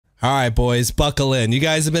Alright boys, buckle in. You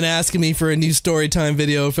guys have been asking me for a new storytime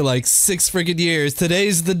video for like 6 freaking years.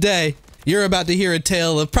 Today's the day. You're about to hear a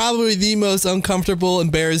tale of probably the most uncomfortable,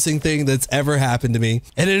 embarrassing thing that's ever happened to me.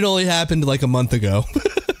 And it only happened like a month ago.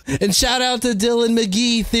 And shout out to Dylan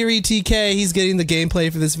McGee, Theory TK. He's getting the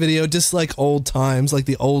gameplay for this video just like old times, like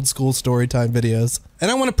the old school storytime videos. And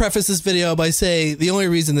I want to preface this video by saying the only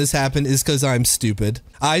reason this happened is because I'm stupid.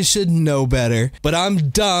 I should know better, but I'm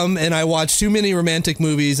dumb and I watch too many romantic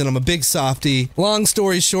movies and I'm a big softie. Long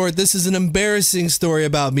story short, this is an embarrassing story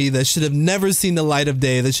about me that should have never seen the light of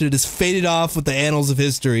day, that should have just faded off with the annals of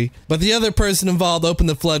history. But the other person involved opened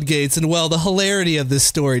the floodgates and, well, the hilarity of this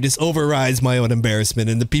story just overrides my own embarrassment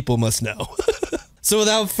and the people must know. So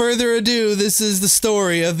without further ado, this is the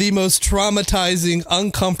story of the most traumatizing,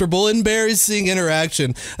 uncomfortable, embarrassing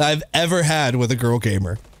interaction I've ever had with a girl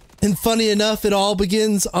gamer. And funny enough, it all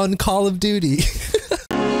begins on Call of Duty.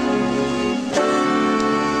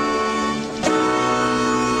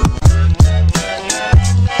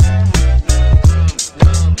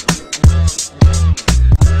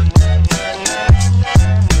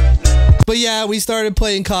 But yeah, we started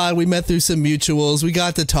playing COD, we met through some mutuals, we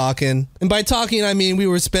got to talking. And by talking, I mean we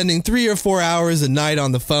were spending 3 or 4 hours a night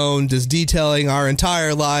on the phone, just detailing our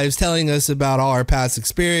entire lives, telling us about all our past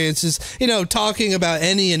experiences, you know, talking about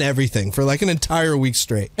any and everything for like an entire week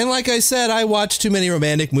straight. And like I said, I watched too many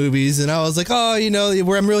romantic movies and I was like, oh, you know,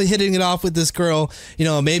 where I'm really hitting it off with this girl, you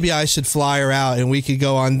know, maybe I should fly her out and we could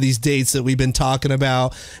go on these dates that we've been talking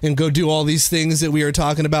about and go do all these things that we were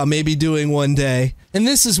talking about maybe doing one day. And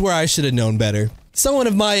this is where I should have known better. Someone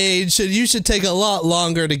of my age, you should take a lot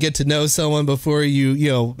longer to get to know someone before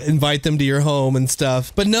you invite them to your home and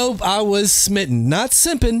stuff. But nope, I was smitten. Not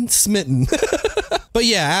simping, smitten. But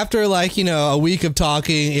yeah, after like, a week of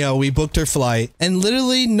talking, we booked her flight. And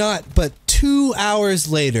literally not but 2 hours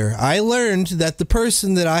later, I learned that the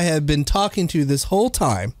person that I had been talking to this whole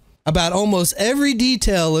time about almost every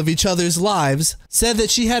detail of each other's lives said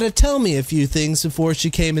that she had to tell me a few things before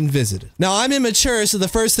she came and visited. Now, I'm immature, so the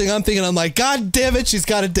first thing I'm thinking, I'm like, God damn it, she's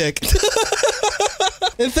got a dick.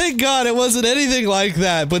 And thank God it wasn't anything like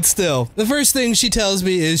that, but still. The first thing she tells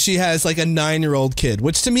me is she has like a 9-year-old kid,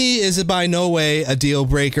 which to me is by no way a deal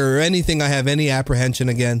breaker or anything I have any apprehension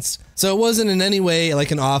against. So it wasn't in any way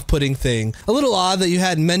like an off-putting thing. A little odd that you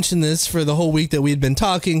hadn't mentioned this for the whole week that we'd been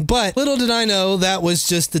talking, but little did I know that was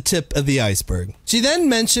just the tip of the iceberg. She then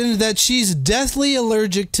mentioned that she's deathly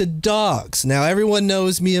allergic to dogs. Now everyone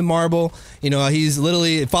knows me and Marble, he's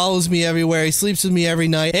literally follows me everywhere, he sleeps with me every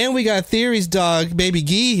night, and we got Theory's dog, Baby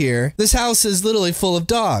Gee here. This house is literally full of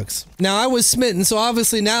dogs. Now I was smitten, so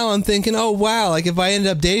obviously now I'm thinking, oh wow, like if I ended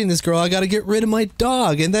up dating this girl, I gotta get rid of my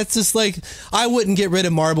dog. And that's just like, I wouldn't get rid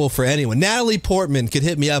of Marble for anyone. Natalie Portman could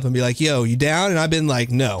hit me up and be like, yo, you down? And I've been like,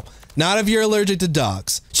 no. Not if you're allergic to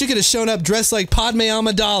dogs. She could have shown up dressed like Padme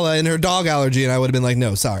Amidala in her dog allergy and I would have been like,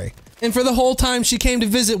 no, sorry. And for the whole time she came to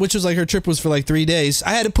visit, which was like her trip was for like 3 days,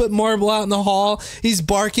 I had to put Marble out in the hall. He's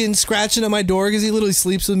barking, scratching at my door because he literally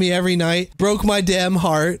sleeps with me every night. Broke my damn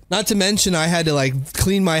heart. Not to mention I had to like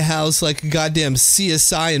clean my house like a goddamn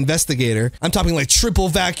CSI investigator. I'm talking like triple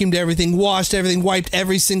vacuumed everything, washed everything, wiped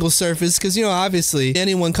every single surface because, obviously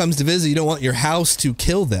anyone comes to visit, you don't want your house to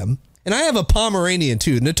kill them. And I have a Pomeranian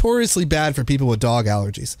too, notoriously bad for people with dog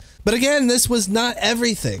allergies. But again, this was not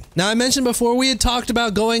everything. Now, I mentioned before we had talked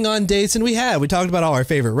about going on dates, and we had. We talked about all our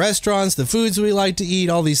favorite restaurants, the foods we like to eat,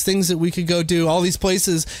 all these things that we could go do, all these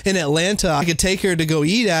places in Atlanta I could take her to go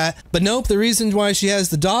eat at. But nope, the reason why she has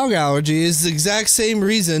the dog allergy is the exact same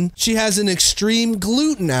reason she has an extreme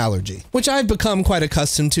gluten allergy, which I've become quite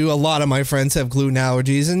accustomed to. A lot of my friends have gluten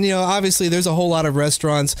allergies, and obviously there's a whole lot of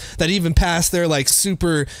restaurants that even pass their like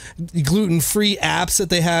super gluten-free apps that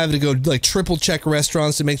they have to go like triple check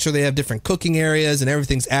restaurants to make sure they have different cooking areas and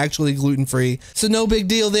everything's actually gluten-free. So no big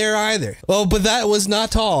deal there either. Well, but that was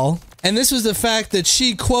not all. And this was the fact that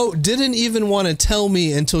she, quote, didn't even want to tell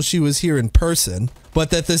me until she was here in person. But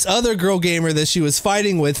that this other girl gamer that she was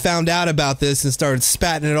fighting with found out about this and started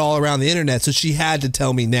spatting it all around the internet, so she had to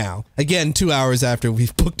tell me now. Again, 2 hours after we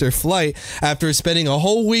booked her flight, after spending a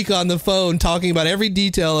whole week on the phone talking about every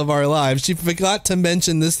detail of our lives, she forgot to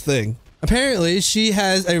mention this thing. Apparently, she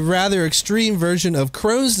has a rather extreme version of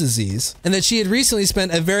Crohn's disease, and that she had recently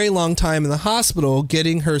spent a very long time in the hospital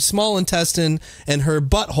getting her small intestine and her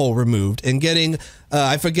butthole removed and getting,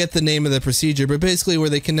 I forget the name of the procedure, but basically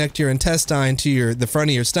where they connect your intestine to the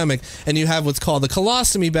front of your stomach, and you have what's called a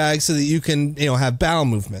colostomy bag so that you can, have bowel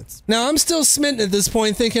movements. Now, I'm still smitten at this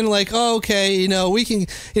point, thinking like, oh, okay, we can,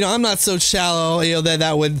 I'm not so shallow,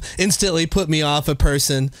 that would instantly put me off a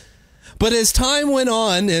person. But as time went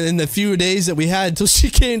on, and in the few days that we had until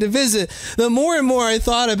she came to visit, the more and more I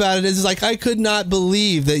thought about it, it's like I could not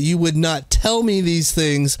believe that you would not tell me these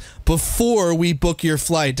things before we book your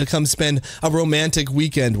flight to come spend a romantic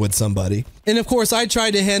weekend with somebody. And of course, I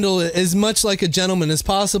tried to handle it as much like a gentleman as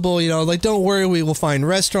possible, you know, like, don't worry, we will find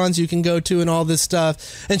restaurants you can go to and all this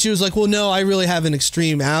stuff. And she was like, well, no, I really have an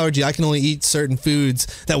extreme allergy. I can only eat certain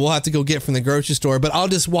foods that we'll have to go get from the grocery store, but I'll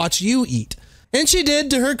just watch you eat. And she did,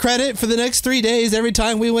 to her credit. For the next 3 days, every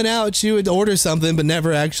time we went out, she would order something but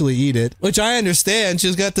never actually eat it, which I understand.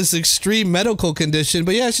 She's got this extreme medical condition,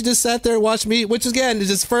 but yeah, she just sat there and watched me eat, which again is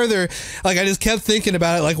just further, like, I just kept thinking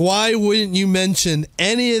about it, like, why wouldn't you mention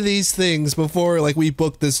any of these things before, like, we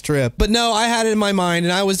booked this trip? But no, I had it in my mind,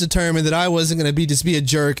 and I was determined that I wasn't going to just be a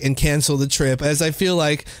jerk and cancel the trip, as I feel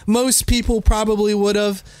like most people probably would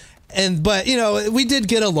have. But, you know, we did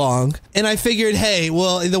get along, and I figured, hey,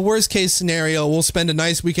 well, the worst case scenario, we'll spend a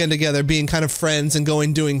nice weekend together being kind of friends and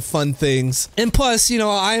doing fun things. And plus, you know,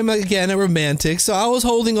 I am, again, a romantic, so I was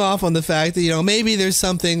holding off on the fact that, you know, maybe there's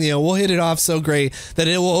something, you know, we'll hit it off so great that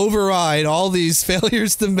it will override all these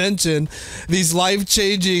failures to mention these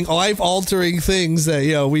life-changing, life-altering things that,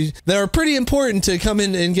 you know, that are pretty important to come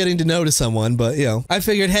in and getting to know to someone. But, you know, I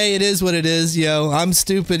figured, hey, it is what it is, you know, I'm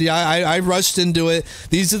stupid. I rushed into it.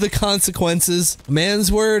 These are the consequences. A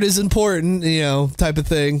man's word is important, you know, type of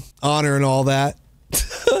thing. Honor and all that.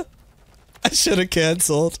 I should have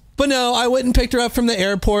canceled. But no, I went and picked her up from the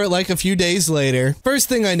airport like a few days later. First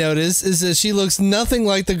thing I noticed is that she looks nothing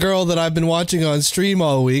like the girl that I've been watching on stream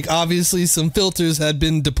all week. Obviously, some filters had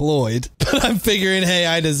been deployed. But I'm figuring, hey,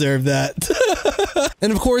 I deserve that.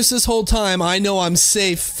 And of course, this whole time, I know I'm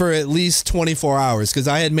safe for at least 24 hours because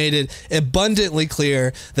I had made it abundantly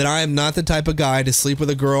clear that I am not the type of guy to sleep with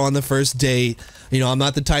a girl on the first date. You know, I'm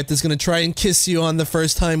not the type that's going to try and kiss you on the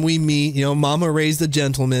first time we meet. You know, mama raised a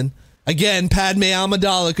gentleman. Again, Padme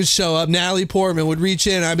Amidala could show up, Natalie Portman would reach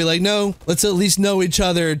in, and I'd be like, no, let's at least know each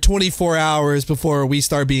other 24 hours before we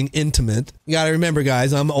start being intimate. You gotta remember,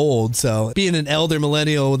 guys, I'm old, so being an elder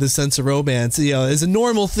millennial with a sense of romance, you know, is a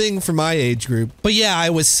normal thing for my age group. But yeah, I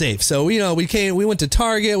was safe. So, you know, we went to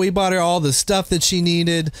Target, we bought her all the stuff that she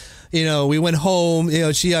needed. You know, we went home, you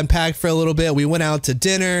know, she unpacked for a little bit. We went out to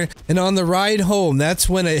dinner, and on the ride home, that's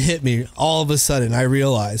when it hit me. All of a sudden, I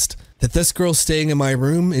realized that this girl's staying in my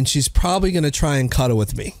room and she's probably going to try and cuddle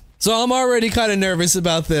with me. So I'm already kind of nervous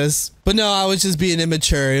about this. But no, I was just being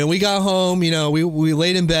immature. And we got home, you know, we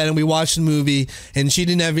laid in bed and we watched a movie, and she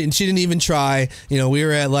didn't even try. You know, we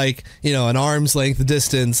were at like, you know, an arm's length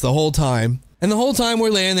distance the whole time. And the whole time we're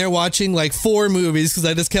laying there watching like 4 movies because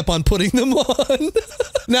I just kept on putting them on.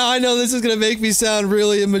 Now I know this is going to make me sound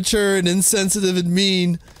really immature and insensitive and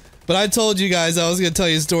mean, but I told you guys I was going to tell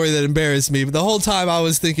you a story that embarrassed me. But the whole time I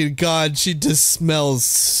was thinking, God, she just smells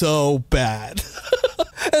so bad.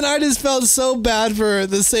 And I just felt so bad for her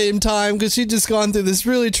at the same time because she'd just gone through this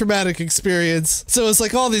really traumatic experience. So it's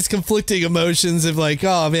like all these conflicting emotions of like,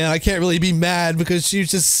 oh man, I can't really be mad because she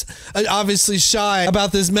was just obviously shy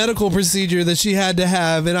about this medical procedure that she had to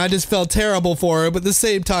have. And I just felt terrible for her. But at the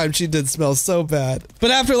same time, she did smell so bad.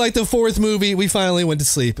 But after like the 4th movie, we finally went to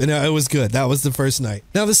sleep and it was good. That was the first night.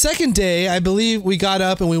 Now the second day, I believe we got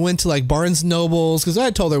up and we went to like Barnes Nobles because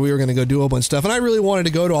I told her we were going to go do a bunch of stuff. And I really wanted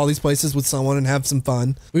to go to all these places with someone and have some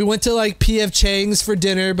fun. We went to like P.F. Chang's for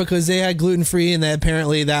dinner because they had gluten-free, and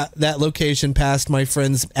apparently that location passed my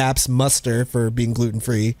friend's app's muster for being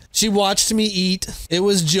gluten-free. She watched me eat. It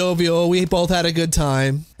was jovial. We both had a good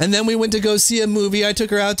time. And then we went to go see a movie. I took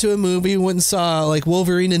her out to a movie. We went and saw like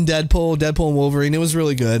Wolverine and Deadpool and Wolverine. It was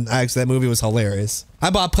really good. Actually, that movie was hilarious. I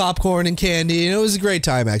bought popcorn and candy, and it was a great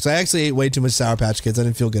time, actually. I actually ate way too much Sour Patch Kids. I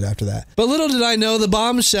didn't feel good after that. But little did I know the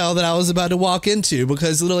bombshell that I was about to walk into,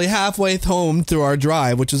 because literally halfway home through our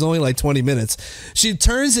drive, which was only like 20 minutes, she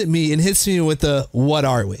turns at me and hits me with the, what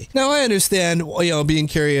are we? Now, I understand, you know, being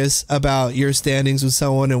curious about your standings with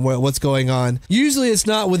someone and what's going on. Usually it's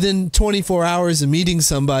not within 24 hours of meeting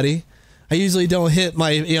somebody. I usually don't hit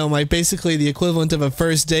my basically the equivalent of a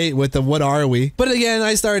first date with the what are we. But again,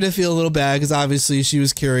 I started to feel a little bad because obviously she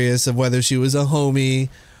was curious of whether she was a homie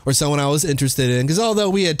or someone I was interested in. Because although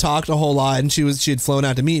we had talked a whole lot and she had flown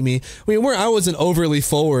out to meet me, I wasn't overly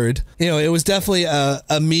forward. You know, it was definitely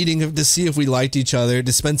a meeting to see if we liked each other,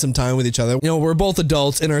 to spend some time with each other. You know, we're both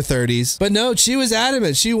adults in our 30s. But no, she was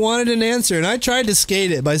adamant. She wanted an answer. And I tried to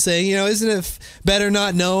skate it by saying, you know, isn't it better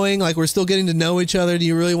not knowing? Like, we're still getting to know each other. Do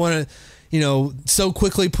you really want to, you know, so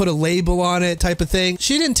quickly put a label on it type of thing?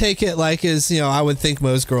 She didn't take it like as, you know, I would think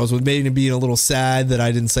most girls would, maybe being a little sad that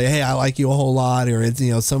I didn't say, hey, I like you a whole lot, or it's,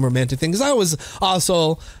 you know, some romantic thing. Because I was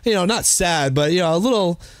also, you know, not sad, but, you know, a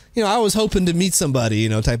little, you know, I was hoping to meet somebody, you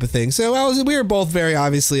know, type of thing. So we were both very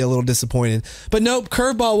obviously a little disappointed. But nope,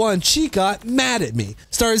 curveball one, she got mad at me.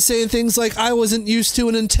 Started saying things like I wasn't used to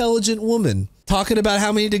an intelligent woman. Talking about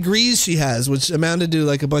how many degrees she has, which amounted to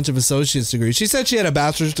like a bunch of associate's degrees. She said she had a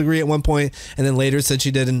bachelor's degree at one point, and then later said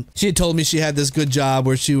she didn't. She had told me she had this good job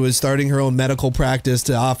where she was starting her own medical practice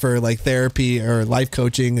to offer like therapy or life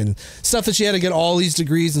coaching and stuff that she had to get all these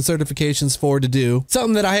degrees and certifications for to do.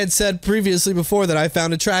 Something that I had said previously before that I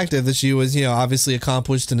found attractive, that she was, you know, obviously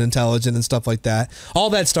accomplished and intelligent and stuff like that. All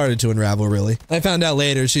that started to unravel, really. I found out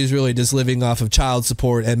later she's really just living off of child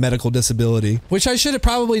support and medical disability, which I should have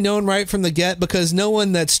probably known right from the get, because no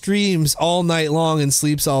one that streams all night long and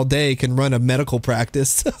sleeps all day can run a medical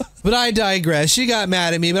practice. But I digress. She got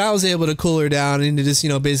mad at me, but I was able to cool her down and to just, you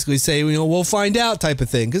know, basically say, you know, we'll find out type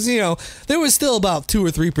of thing. Because, you know, there was still about 2 or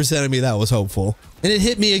 3% of me that was hopeful. And it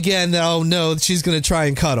hit me again that, oh no, she's going to try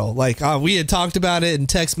and cuddle. Like, we had talked about it in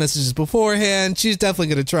text messages beforehand. She's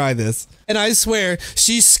definitely going to try this. And I swear,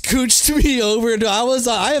 she scooched me over.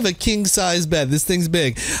 I have a king size bed. This thing's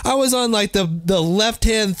big. I was on like the left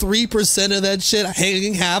hand 3% of that shit,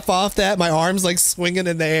 hanging half off that. My arms like swinging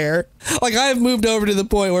in the air. Like, I have moved over to the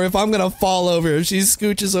point where if I'm going to fall over, if she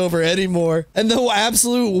scooches over anymore. And the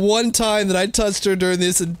absolute one time that I touched her during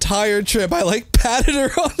this entire trip, I like patted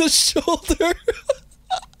her on the shoulder.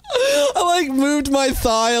 I like moved my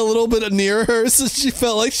thigh a little bit near her so she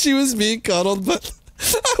felt like she was being cuddled, but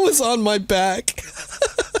I was on my back.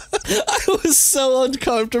 I was so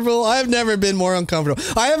uncomfortable. I've never been more uncomfortable.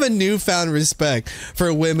 I have a newfound respect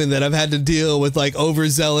for women that have had to deal with like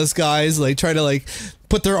overzealous guys, like try to like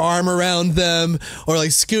put their arm around them or like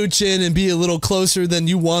scooch in and be a little closer than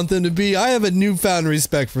you want them to be. I have a newfound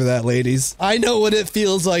respect for that, ladies. I know what it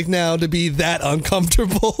feels like now to be that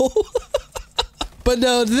uncomfortable. But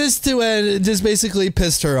no, this to end just basically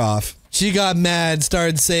pissed her off. She got mad,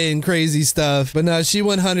 started saying crazy stuff, but no, she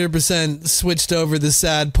 100% switched over the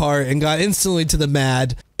sad part and got instantly to the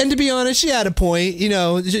mad. And to be honest, she had a point. You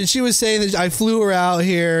know, she was saying that I flew her out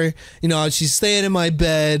here, you know, she's staying in my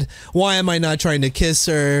bed. Why am I not trying to kiss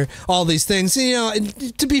her? All these things. You know,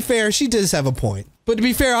 to be fair, she does have a point. But to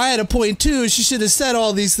be fair, I had a point too. She should have said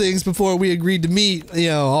all these things before we agreed to meet, you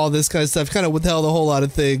know, all this kind of stuff. Kind of withheld a whole lot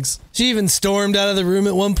of things. She even stormed out of the room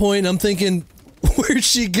at one point, and I'm thinking, where'd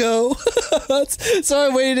she go? So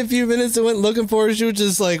I waited a few minutes and went looking for her. She was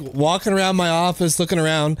just like walking around my office, looking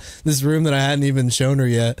around this room that I hadn't even shown her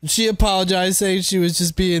yet. She apologized, saying she was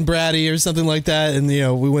just being bratty or something like that. And, you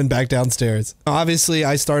know, we went back downstairs. Obviously,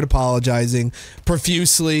 I started apologizing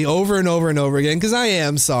profusely over and over and over again, because I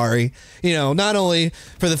am sorry. You know, not only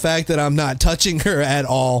for the fact that I'm not touching her at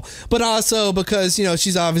all, but also because, you know,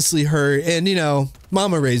 she's obviously hurt, and, you know,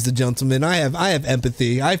 Mama raised a gentleman. I have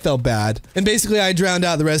empathy. I felt bad. And basically I drowned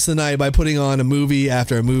out the rest of the night by putting on a movie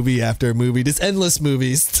after a movie after a movie, just endless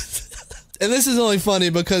movies. And this is only funny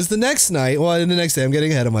because the next night, well, the next day, I'm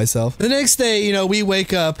getting ahead of myself. The next day, you know, we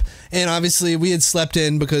wake up and obviously we had slept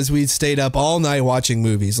in because we'd stayed up all night watching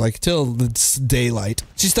movies, like till it's daylight.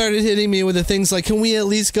 She started hitting me with the things like, can we at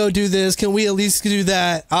least go do this? Can we at least do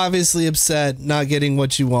that? Obviously upset, not getting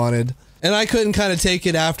what she wanted. And I couldn't kind of take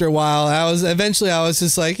it after a while. Eventually I was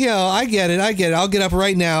just like, you know, I get it. I'll get up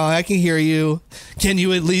right now. I can hear you. Can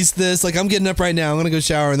you at least this? Like, I'm getting up right now. I'm going to go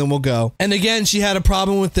shower and then we'll go. And again, she had a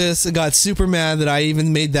problem with this and got super mad that I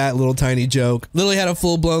even made that little tiny joke. Literally had a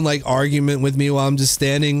full blown like argument with me while I'm just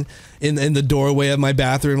standing in the doorway of my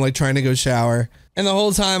bathroom, like trying to go shower. And the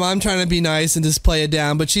whole time I'm trying to be nice and just play it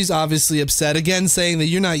down, but she's obviously upset, again saying that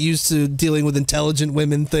you're not used to dealing with intelligent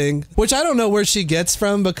women thing, which I don't know where she gets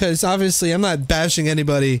from, because obviously I'm not bashing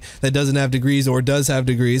anybody that doesn't have degrees or does have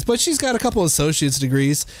degrees, but she's got a couple associate's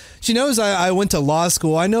degrees. She knows I went to law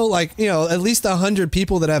school. I know, like, you know, at least 100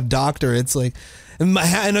 people that have doctorates, like,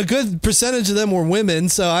 and a good percentage of them were women,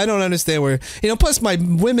 so I don't understand where, you know, plus my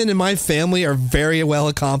women in my family are very well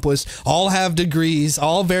accomplished, all have degrees,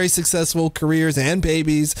 all very successful careers and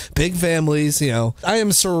babies, big families, you know. I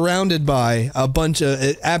am surrounded by a bunch of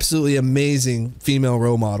absolutely amazing female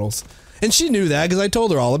role models. And she knew that because I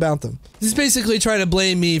told her all about them. She's basically trying to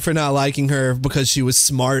blame me for not liking her because she was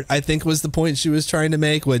smart, I think was the point she was trying to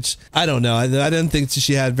make, which I don't know. I didn't think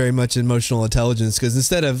she had very much emotional intelligence, because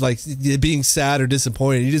instead of like being sad or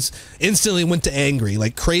disappointed, you just instantly went to angry,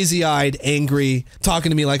 like crazy-eyed, angry,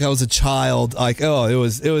 talking to me like I was a child. Like, oh, it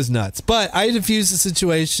was nuts. But I diffused the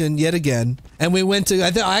situation yet again, and we went to,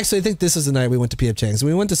 I think this is the night we went to P.F. Chang's.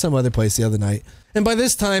 We went to some other place the other night. And by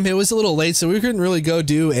this time, it was a little late, so we couldn't really go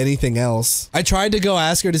do anything else. I tried to go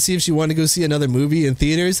ask her to see if she wanted to go see another movie in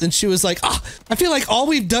theaters, and she was like, I feel like all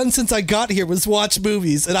we've done since I got here was watch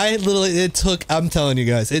movies. And I literally, I'm telling you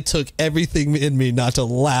guys, it took everything in me not to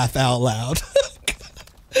laugh out loud.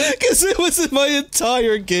 Because it was my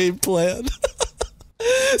entire game plan.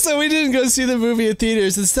 So we didn't go see the movie in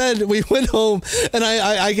theaters. Instead, we went home, and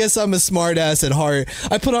I guess I'm a smart ass at heart.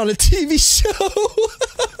 I put on a TV show.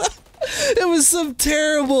 It was some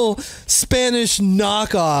terrible Spanish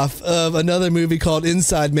knockoff of another movie called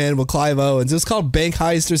Inside Man with Clive Owens. It was called Bank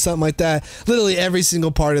Heist or something like that. Literally every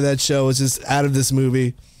single part of that show was just out of this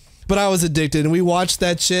movie. But I was addicted, and we watched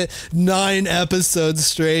that shit 9 episodes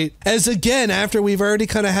straight. As again, after we've already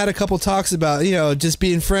kind of had a couple talks about, you know, just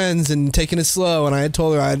being friends and taking it slow, and I had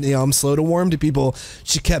told her, I'm slow to warm to people.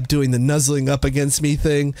 She kept doing the nuzzling up against me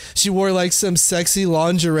thing. She wore like some sexy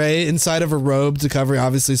lingerie inside of her robe to cover,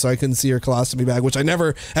 obviously, so I couldn't see her colostomy bag, which I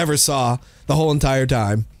never ever saw the whole entire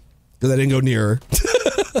time because I didn't go near her.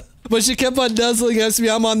 But she kept on nuzzling against me.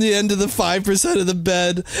 I'm on the end of the 5% of the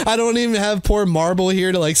bed. I don't even have poor Marble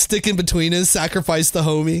here to like stick in between us, sacrifice the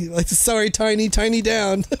homie. Like, sorry, Tiny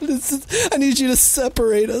down. I need you to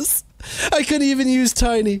separate us. I couldn't even use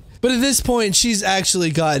Tiny. But at this point, she's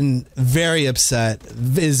actually gotten very upset,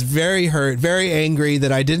 is very hurt, very angry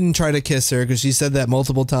that I didn't try to kiss her, because she said that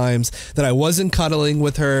multiple times, that I wasn't cuddling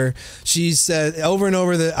with her. She said over and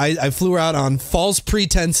over that I flew her out on false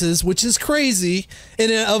pretenses, which is crazy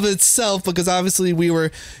in and of itself, because obviously we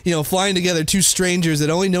were, flying together, 2 strangers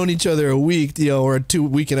that only known each other a week, or a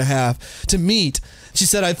week and a half to meet. She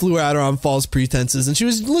said I flew her out on false pretenses, and she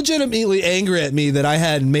was legitimately angry at me that I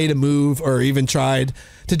hadn't made a move or even tried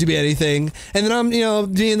to do anything. And then I'm,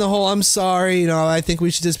 being the whole, I'm sorry, I think we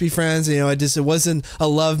should just be friends. It wasn't a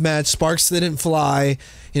love match. Sparks didn't fly.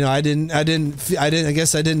 I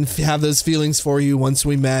guess I didn't have those feelings for you once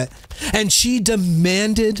we met. And she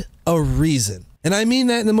demanded a reason. And I mean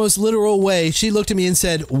that in the most literal way. She looked at me and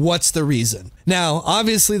said, "What's the reason?" Now,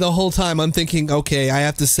 obviously the whole time I'm thinking, okay, I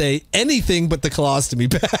have to say anything but the colostomy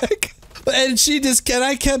bag. And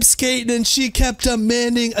I kept skating, and she kept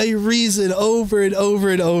demanding a reason over and over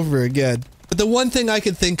and over again. But the one thing I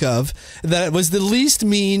could think of that was the least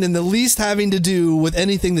mean and the least having to do with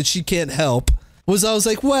anything that she can't help was I was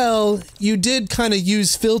like, well, you did kind of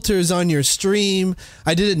use filters on your stream.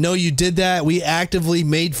 I didn't know you did that. We actively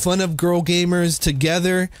made fun of girl gamers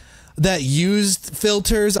together that used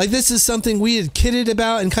filters. Like, this is something we had kidded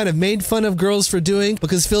about and kind of made fun of girls for doing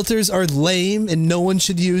because filters are lame and no one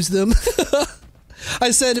should use them.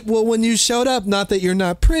 I said, well, when you showed up, not that you're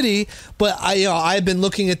not pretty, but I've been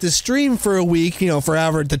looking at this stream for a week,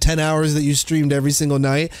 for the 10 hours that you streamed every single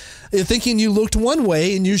night, thinking you looked one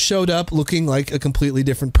way, and you showed up looking like a completely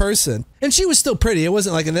different person. And she was still pretty. It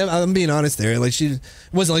wasn't like, I'm being honest there, like it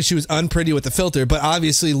wasn't like she was unpretty with the filter, but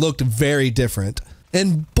obviously looked very different.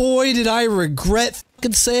 And boy, did I regret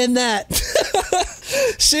fucking saying that.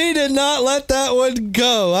 She did not let that one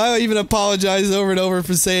go. I even apologized over and over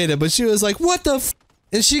for saying it, but she was like, what the f?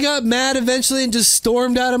 And she got mad eventually and just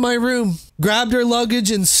stormed out of my room, grabbed her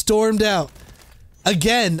luggage and stormed out.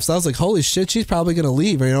 Again. So I was like, holy shit, she's probably going to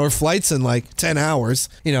leave. Her flight's in like 10 hours.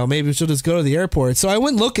 Maybe she'll just go to the airport. So I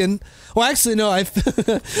went looking. Well, actually, no, I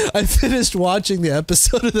finished watching the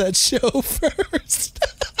episode of that show first.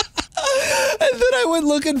 And then I went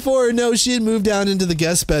looking for her. No, she had moved down into the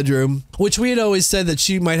guest bedroom, which we had always said that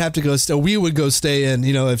she might have to go stay. We would go stay in,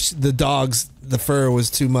 if the fur was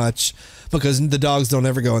too much, because the dogs don't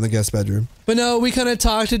ever go in the guest bedroom. But no, we kind of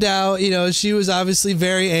talked it out. She was obviously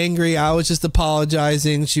very angry. I was just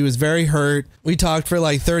apologizing. She was very hurt. We talked for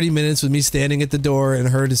like 30 minutes with me standing at the door and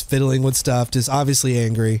her just fiddling with stuff, just obviously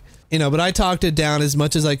angry. But I talked it down as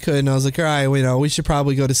much as I could, and I was like, all right, we should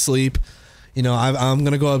probably go to sleep. I'm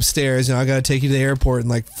going to go upstairs, I got to take you to the airport in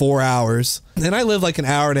like 4 hours. And I live like an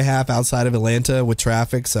hour and a half outside of Atlanta with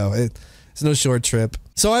traffic, so it's no short trip.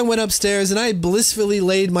 So I went upstairs and I blissfully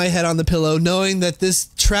laid my head on the pillow, knowing that this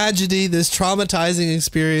tragedy, this traumatizing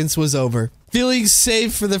experience was over. Feeling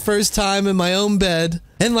safe for the first time in my own bed.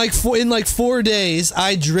 And in 4 days,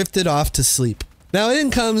 I drifted off to sleep. Now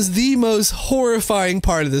in comes the most horrifying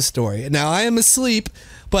part of this story. Now I am asleep,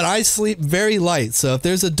 but I sleep very light, so if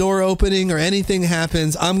there's a door opening or anything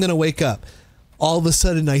happens, I'm gonna wake up. All of a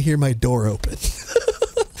sudden, I hear my door open.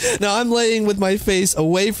 Now, I'm laying with my face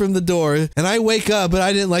away from the door, and I wake up, but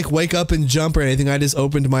I didn't wake up and jump or anything. I just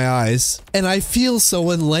opened my eyes, and I feel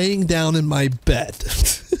someone laying down in my bed.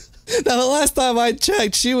 Now, the last time I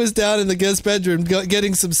checked, she was down in the guest bedroom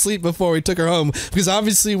getting some sleep before we took her home, because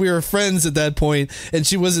obviously we were friends at that point, and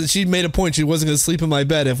she made a point she wasn't going to sleep in my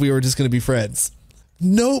bed if we were just going to be friends.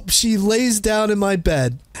 Nope, she lays down in my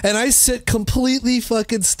bed. And I sit completely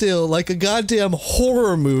fucking still like a goddamn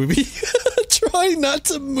horror movie, trying not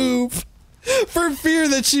to move for fear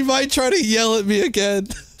that she might try to yell at me again.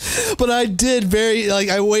 But I did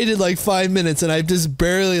I waited like 5 minutes and I just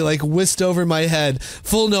barely like whisked over my head,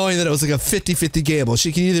 full knowing that it was like a 50-50 gamble.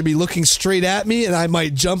 She can either be looking straight at me and I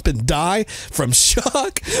might jump and die from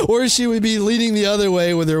shock, or she would be leaning the other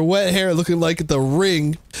way with her wet hair looking like The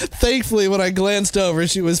Ring. Thankfully, when I glanced over,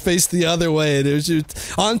 she was faced the other way and it was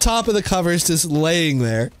just on top of the covers, just laying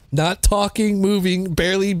there. Not talking, moving,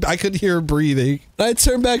 barely, I could hear her breathing. I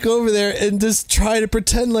turned back over there and just try to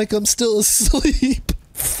pretend like I'm still asleep.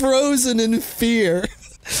 Frozen in fear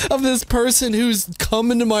of this person who's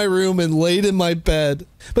come into my room and laid in my bed.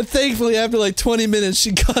 But thankfully, after like 20 minutes,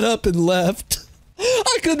 she got up and left.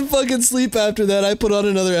 I couldn't fucking sleep after that. I put on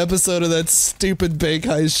another episode of that stupid Bank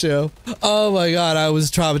Heist show. Oh my god, I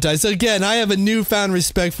was traumatized. So again, I have a newfound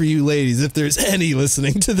respect for you ladies, if there's any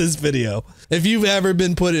listening to this video. If you've ever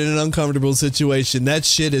been put in an uncomfortable situation, that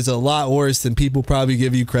shit is a lot worse than people probably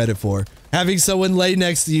give you credit for. Having someone lay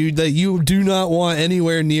next to you that you do not want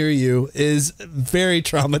anywhere near you is very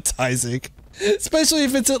traumatizing. Especially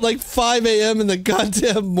if it's at like 5 a.m. in the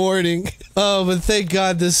goddamn morning. Oh, but thank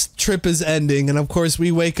God this trip is ending. And of course we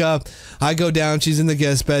wake up, I go down, she's in the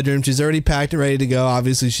guest bedroom, she's already packed and ready to go.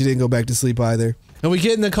 Obviously she didn't go back to sleep either. And we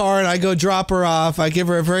get in the car and I go drop her off. I give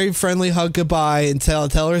her a very friendly hug goodbye and tell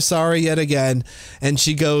her sorry yet again. And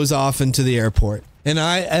she goes off into the airport. And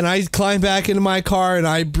I climb back into my car and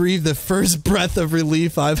I breathe the first breath of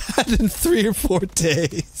relief I've had in 3 or 4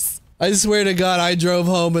 days. I swear to God, I drove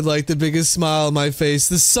home with like the biggest smile on my face.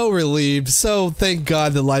 This is so relieved. So thank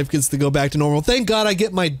God that life gets to go back to normal. Thank God I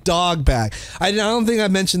get my dog back. I don't think I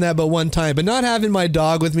mentioned that but one time, but not having my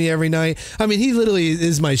dog with me every night. I mean, he literally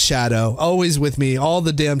is my shadow, always with me all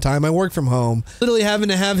the damn time. I work from home. Literally having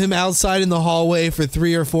to have him outside in the hallway for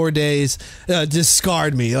 3 or 4 days just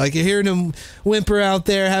scarred me. Like hearing him whimper out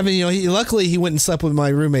there, having, you know, luckily he went and slept with my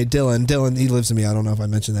roommate Dylan. Dylan, he lives with me. I don't know if I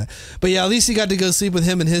mentioned that. But yeah, at least he got to go sleep with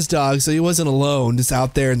him and his dog. So he wasn't alone, just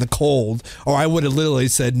out there in the cold, or I would have literally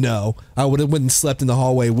said no. I would have went and slept in the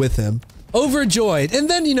hallway with him. Overjoyed. And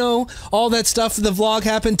then, you know, all that stuff for the vlog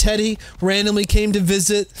happened. Teddy randomly came to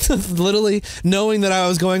visit, literally knowing that I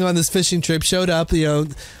was going on this fishing trip, showed up, you know,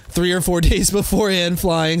 3 or 4 days beforehand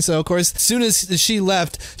flying. So of course, as soon as she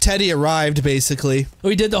left, Teddy arrived basically.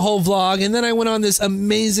 We did the whole vlog and then I went on this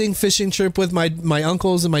amazing fishing trip with my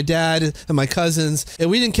uncles and my dad and my cousins. And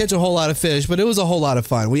we didn't catch a whole lot of fish, but it was a whole lot of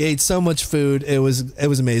fun. We ate so much food. It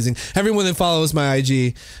was amazing. Everyone that follows my IG,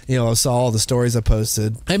 you know, saw all the stories I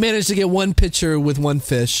posted. I managed to get 1 picture with 1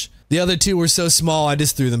 fish. The other 2 were so small, I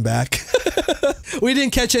just threw them back. We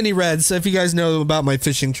didn't catch any reds, so if you guys know about my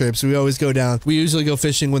fishing trips, we always go down. We usually go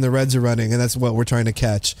fishing when the reds are running, and that's what we're trying to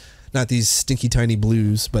catch. Not these stinky tiny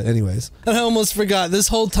blues, but anyways. I almost forgot, this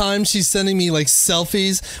whole time she's sending me like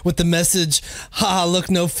selfies with the message, haha,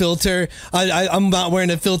 look, no filter. I'm not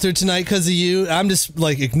wearing a filter tonight because of you. I'm just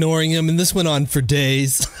like ignoring him, and this went on for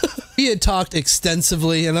days. We had talked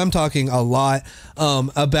extensively, and I'm talking a lot,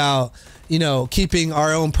 about, you know, keeping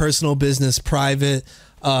our own personal business private,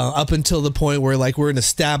 up until the point where like we're an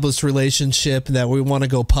established relationship that we want to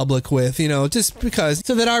go public with, you know, just because,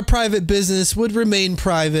 so that our private business would remain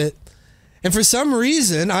private. And for some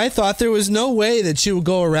reason, I thought there was no way that she would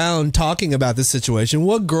go around talking about this situation.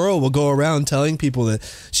 What girl will go around telling people that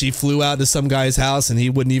she flew out to some guy's house and he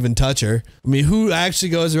wouldn't even touch her? I mean, who actually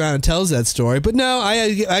goes around and tells that story? But no,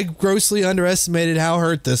 I grossly underestimated how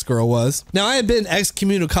hurt this girl was. Now, I had been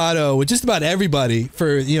excommunicado with just about everybody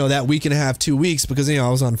for, you know, that week and a half, 2 weeks, because, you know, I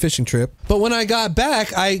was on a fishing trip. But when I got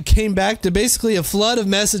back, I came back to basically a flood of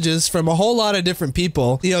messages from a whole lot of different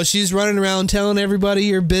people. You know, she's running around telling everybody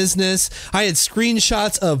your business. I had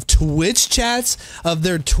screenshots of Twitch chats, of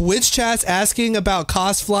their Twitch chats asking about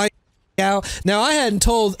cost flying out. Now, I hadn't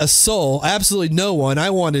told a soul, absolutely no one. I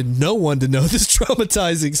wanted no one to know this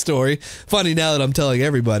traumatizing story. Funny now that I'm telling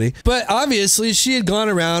everybody. But obviously, she had gone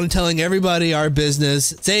around telling everybody our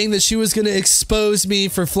business, saying that she was going to expose me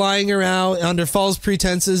for flying her out under false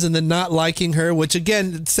pretenses and then not liking her, which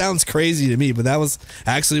again, it sounds crazy to me, but that was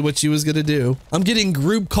actually what she was going to do. I'm getting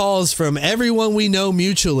group calls from everyone we know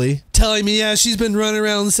mutually, telling me, yeah, she's been running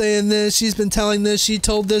around saying this, she's been telling this, she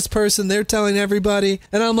told this person, they're telling everybody.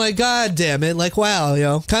 And I'm like, God damn it, like, wow, you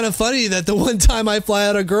know, kind of funny that the one time I fly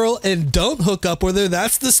out a girl and don't hook up with her,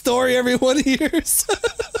 that's the story everyone hears.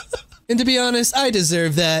 And to be honest, I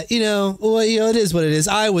deserve that. Well, it is what it is.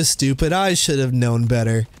 I was stupid. I should have known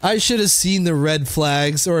better. I should have seen the red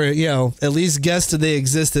flags, or, at least guessed that they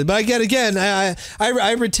existed. But again,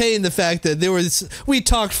 I retain the fact that we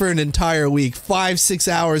talked for an entire week, 5-6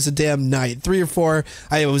 hours a damn night, 3 or 4.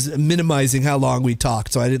 I was minimizing how long we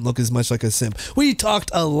talked, so I didn't look as much like a simp. We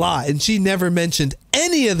talked a lot, and she never mentioned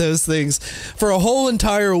any of those things for a whole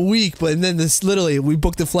entire week. But and then literally, we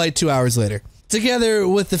booked the flight 2 hours later. Together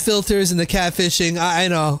with the filters and the catfishing, I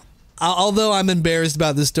know. Although I'm embarrassed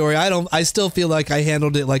about this story, I still feel like I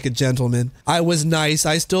handled it like a gentleman. I was nice.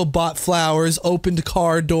 I still bought flowers, opened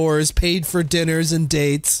car doors, paid for dinners and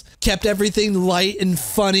dates, kept everything light and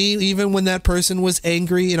funny, even when that person was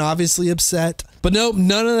angry and obviously upset. But nope,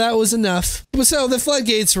 none of that was enough. So the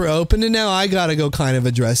floodgates were open, and now I gotta go kind of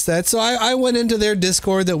address that. So I went into their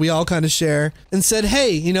Discord that we all kind of share and said,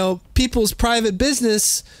 hey, people's private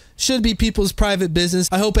business should be people's private business.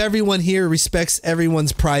 I hope everyone here respects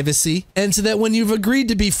everyone's privacy, and so that when you've agreed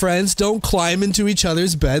to be friends, don't climb into each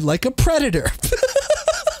other's bed like a predator.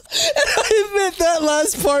 And I admit that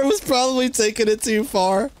last part was probably taking it too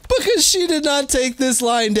far, because she did not take this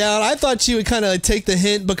line down. I thought she would kind of take the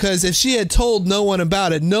hint, because if she had told no one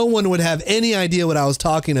about it, no one would have any idea what I was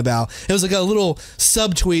talking about. It was like a little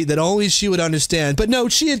subtweet that only she would understand. But no,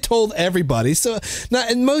 she had told everybody. So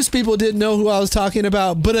and most people didn't know who I was talking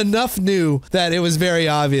about, but enough knew that it was very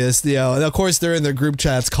obvious. And of course, they're in their group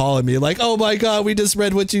chats calling me like, oh my God, we just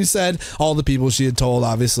read what you said. All the people she had told,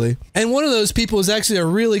 obviously. And one of those people was actually a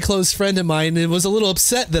really close friend of mine, and was a little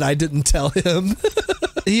upset that I didn't tell him.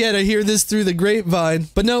 He had to hear this through the grapevine.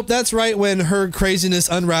 But nope, that's right when her craziness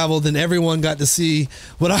unraveled and everyone got to see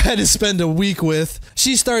what I had to spend a week with.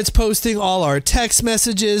 She starts posting all our text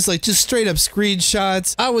messages, like just straight up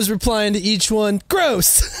screenshots. I was replying to each one,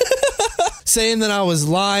 gross! Saying that I was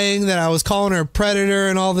lying, that I was calling her a predator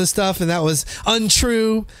and all this stuff, and that was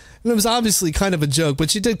untrue. And it was obviously kind of a joke, but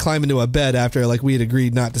she did climb into a bed after we had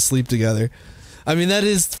agreed not to sleep together. I mean, that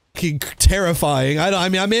is fucking terrifying.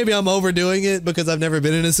 Maybe I'm overdoing it because I've never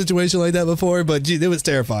been in a situation like that before, but gee, it was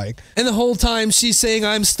terrifying. And the whole time she's saying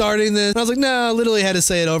I'm starting this, and I was like, no, I literally had to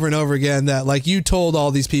say it over and over again that you told all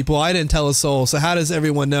these people. I didn't tell a soul, so how does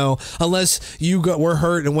everyone know? Unless you were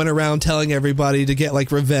hurt and went around telling everybody to get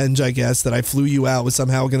revenge, I guess, that I flew you out was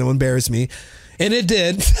somehow going to embarrass me. And it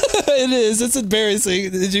did. It is. It's embarrassing.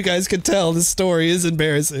 As you guys can tell, this story is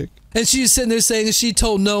embarrassing. And she's sitting there saying she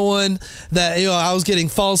told no one that, I was getting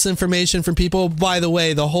false information from people. By the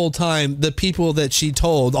way, the whole time, the people that she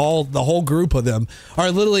told, the whole group of them,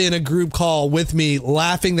 are literally in a group call with me,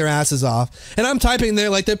 laughing their asses off. And I'm typing there,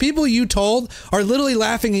 the people you told are literally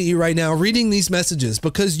laughing at you right now, reading these messages,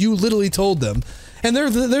 because you literally told them. And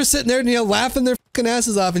they're sitting there, laughing their fucking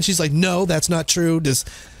asses off. And she's like, no, that's not true. Just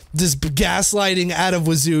gaslighting out of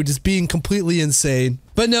wazoo, just being completely insane.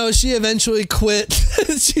 But no, she eventually quit.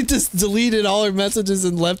 She just deleted all her messages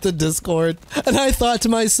and left the Discord. And I thought to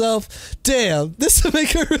myself, damn, this would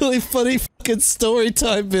make a really funny fucking story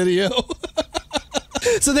time video.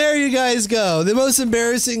 So there you guys go. The most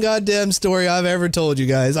embarrassing goddamn story I've ever told you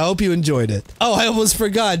guys. I hope you enjoyed it. Oh, I almost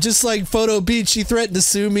forgot. Just like Photo Beach, she threatened to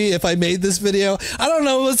sue me if I made this video. I don't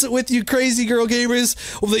know what's with you crazy girl gamers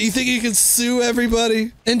that you think you can sue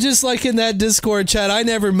everybody. And just like in that Discord chat, I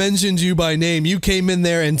never mentioned you by name. You came in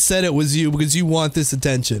there and said it was you because you want this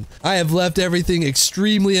attention. I have left everything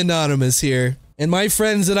extremely anonymous here. And my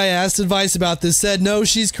friends that I asked advice about this said, no,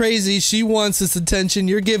 she's crazy. She wants this attention.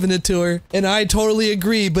 You're giving it to her. And I totally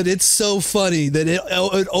agree, but it's so funny that it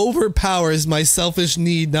overpowers my selfish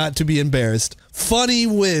need not to be embarrassed. Funny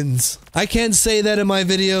wins. I can't say that in my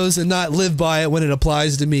videos and not live by it when it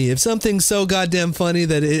applies to me. If something's so goddamn funny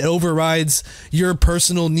that it overrides your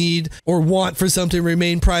personal need or want for something to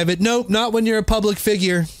remain private, nope, not when you're a public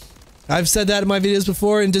figure. I've said that in my videos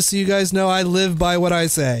before, and just so you guys know, I live by what I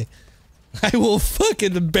say. I will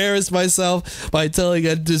fucking embarrass myself by telling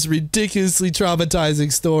this ridiculously traumatizing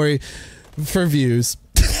story for views.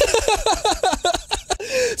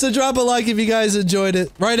 So drop a like if you guys enjoyed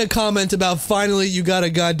it. Write a comment about finally you got a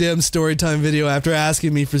goddamn storytime video after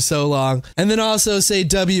asking me for so long. And then also say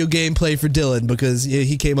W gameplay for Dylan, because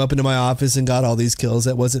he came up into my office and got all these kills.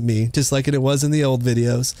 That wasn't me, just like it was in the old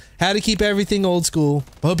videos. How to keep everything old school.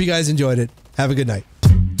 I hope you guys enjoyed it. Have a good night.